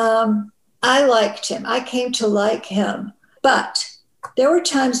 And I liked him. I came to like him. But there were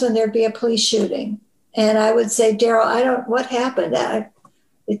times when there'd be a police shooting. And I would say, Daryl, what happened?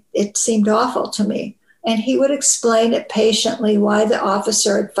 It seemed awful to me. And he would explain it patiently why the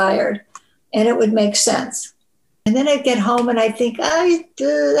officer had fired. And it would make sense. And then I'd get home and I'd think,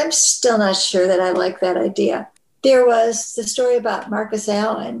 I'm still not sure that I like that idea. There was the story about Marcus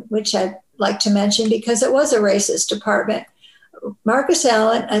Allen, which I'd like to mention because it was a racist department. Marcus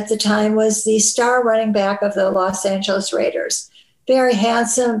Allen at the time was the star running back of the Los Angeles Raiders. Very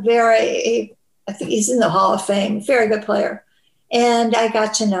handsome, I think he's in the Hall of Fame, very good player. And I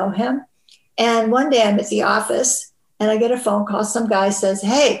got to know him. And one day I'm at the office and I get a phone call. Some guy says,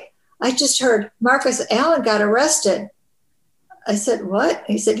 hey, I just heard Marcus Allen got arrested. I said, what?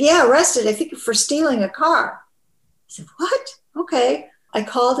 He said, yeah, arrested, I think for stealing a car. I said, what? Okay. I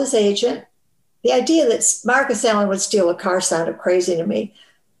called his agent. The idea that Marcus Allen would steal a car sounded crazy to me.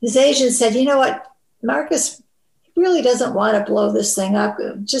 His agent said, you know what, Marcus really doesn't want to blow this thing up.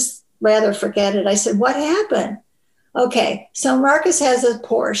 Just rather forget it. I said, what happened? Okay, so Marcus has a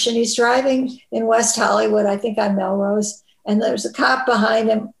Porsche and he's driving in West Hollywood, I think on Melrose, and there's a cop behind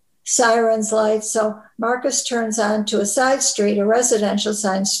him, sirens, lights. So Marcus turns on to a side street, a residential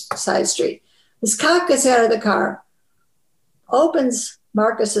side street. This cop gets out of the car, opens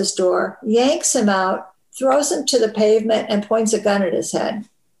Marcus's door, yanks him out, throws him to the pavement, and points a gun at his head.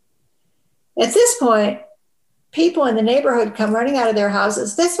 At this point, people in the neighborhood come running out of their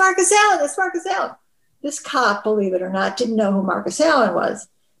houses. That's Marcus Allen. That's Marcus Allen. This cop, believe it or not, didn't know who Marcus Allen was,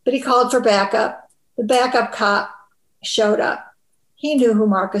 but he called for backup. The backup cop showed up. He knew who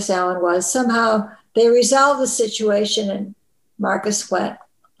Marcus Allen was. Somehow they resolved the situation and Marcus went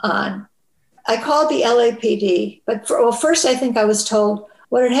on. I called the LAPD, but first I think I was told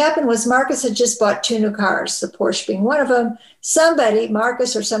what had happened was Marcus had just bought 2 new cars, the Porsche being one of them. Somebody,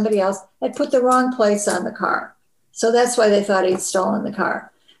 Marcus or somebody else, had put the wrong plates on the car. So that's why they thought he'd stolen the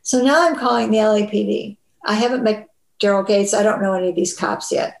car. So now I'm calling the LAPD. I haven't met Daryl Gates. I don't know any of these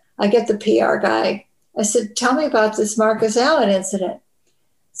cops yet. I get the PR guy. I said, tell me about this Marcus Allen incident.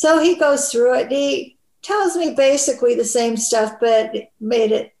 So he goes through it. He tells me basically the same stuff, but it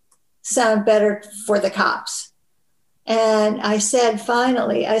made it sound better for the cops. And I said,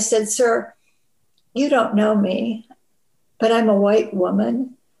 finally, I said, sir, you don't know me, but I'm a white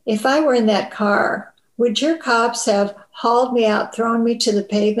woman. If I were in that car, would your cops have hauled me out, thrown me to the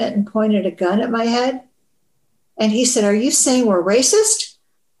pavement, and pointed a gun at my head? And he said, are you saying we're racist?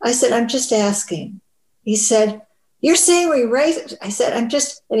 I said, I'm just asking. He said, you're saying we're racist? I said,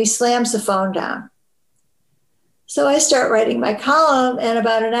 and he slams the phone down. So I start writing my column, and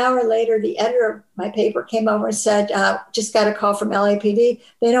about an hour later, the editor of my paper came over and said, just got a call from LAPD.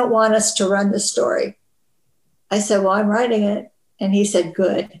 They don't want us to run the story. I said, well, I'm writing it. And he said,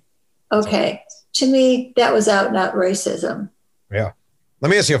 good. Okay. To me, that was out and out racism. Yeah. Let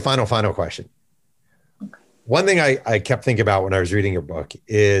me ask you a final question. Okay. One thing I kept thinking about when I was reading your book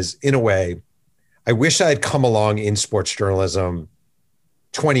is, in a way, I wish I had come along in sports journalism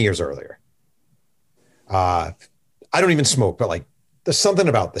 20 years earlier. I don't even smoke, but like there's something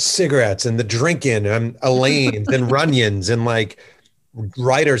about the cigarettes and the drinking and Elaine's and Runyons and like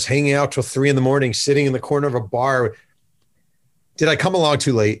writers hanging out till 3 a.m, sitting in the corner of a bar. Did I come along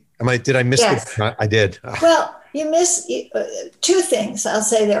too late? Did I miss Yes. I did. Well, you missed 2 things I'll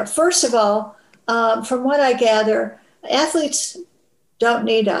say there. First of all, from what I gather, athletes don't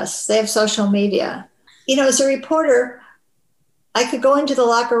need us. They have social media. You know, as a reporter, I could go into the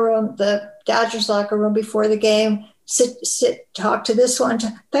locker room, the Dodgers locker room before the game, sit, talk to this one.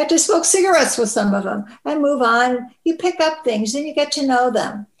 In fact, I smoke cigarettes with some of them and move on. You pick up things and you get to know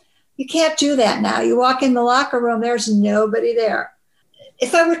them. You can't do that now. You walk in the locker room, there's nobody there.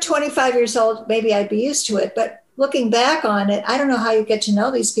 If I were 25 years old, maybe I'd be used to it. But looking back on it, I don't know how you get to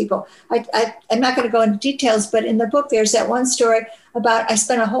know these people. I'm not going to go into details, but in the book, there's that one story about I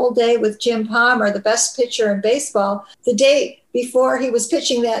spent a whole day with Jim Palmer, the best pitcher in baseball, the day before he was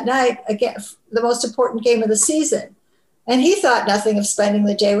pitching that night, again, the most important game of the season. And he thought nothing of spending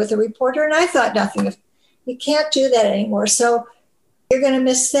the day with a reporter, and I thought nothing of. You can't do that anymore. So you're going to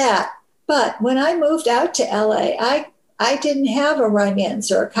miss that. But when I moved out to LA, I didn't have a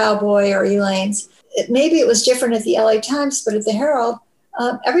Runyons or a Cowboy or Elaine's. Maybe it was different at the LA Times, but at the Herald,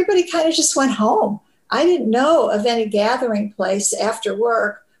 everybody kind of just went home. I didn't know of any gathering place after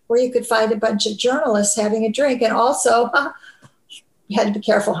work where you could find a bunch of journalists having a drink. And also, you had to be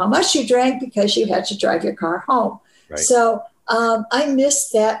careful how much you drank because you had to drive your car home. Right. So I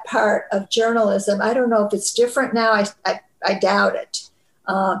missed that part of journalism. I don't know if it's different now. I doubt it.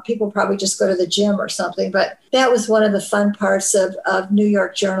 People probably just go to the gym or something, but that was one of the fun parts of New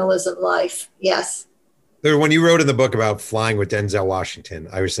York journalism life. Yes. When you wrote in the book about flying with Denzel Washington,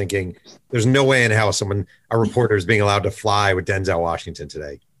 I was thinking there's no way in hell a reporter is being allowed to fly with Denzel Washington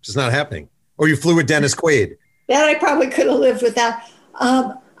today. It's just not happening. Or you flew with Dennis Quaid. That I probably could have lived without.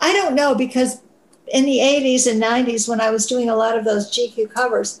 I don't know, because in the 80s and 90s, when I was doing a lot of those GQ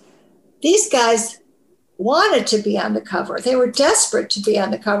covers, these guys wanted to be on the cover. They were desperate to be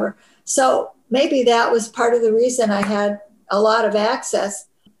on the cover. So maybe that was part of the reason I had a lot of access.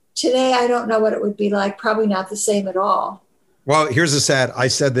 Today, I don't know what it would be like. Probably not the same at all. Well, here's the sad, I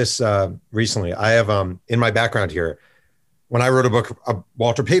said this recently. I have in my background here, when I wrote a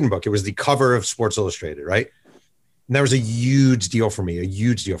Walter Payton book, it was the cover of Sports Illustrated, right? And that was a huge deal for me.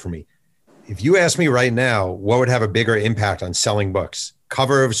 If you ask me right now, what would have a bigger impact on selling books?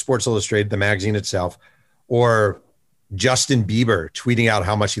 Cover of Sports Illustrated, the magazine itself, or Justin Bieber tweeting out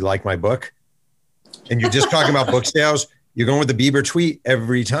how much he liked my book? And you're just talking about book sales, you're going with the Bieber tweet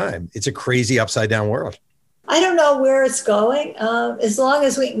every time. It's a crazy upside down world. I don't know where it's going, as long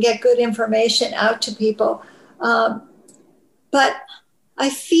as we can get good information out to people. But I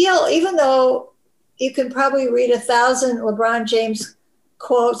feel, even though you can probably read 1,000 LeBron James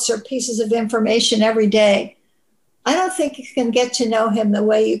quotes or pieces of information every day, I don't think you can get to know him the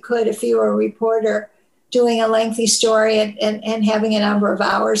way you could if you were a reporter doing a lengthy story and having a number of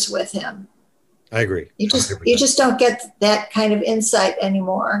hours with him. I agree. You just don't get that kind of insight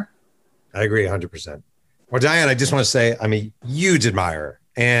anymore. I agree 100%. Well, Diane, I just want to say I'm a huge admirer,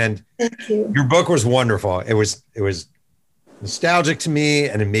 and thank you. Your book was wonderful. It was nostalgic to me,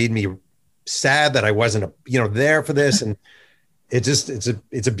 and it made me sad that I wasn't there for this. And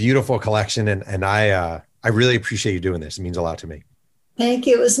it's a beautiful collection, and I really appreciate you doing this. It means a lot to me. Thank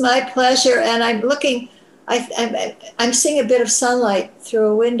you. It was my pleasure. And I'm looking. I'm seeing a bit of sunlight through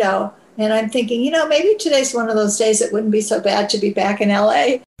a window. And I'm thinking, maybe today's one of those days it wouldn't be so bad to be back in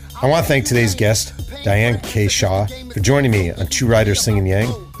LA. I want to thank today's guest, Diane K. Shah, for joining me on Two Writers Slinging Yang.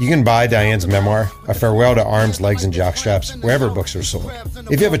 You can buy Diane's memoir, A Farewell to Arms, Legs, and Jockstraps, wherever books are sold.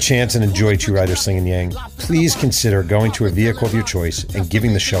 If you have a chance and enjoy Two Writers Slinging Yang, please consider going to a vehicle of your choice and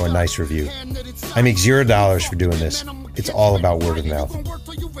giving the show a nice review. I make $0 for doing this. It's all about word of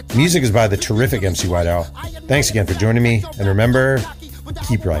mouth. Music is by the terrific MC White Owl. Thanks again for joining me, and remember,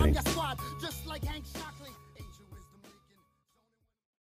 keep writing.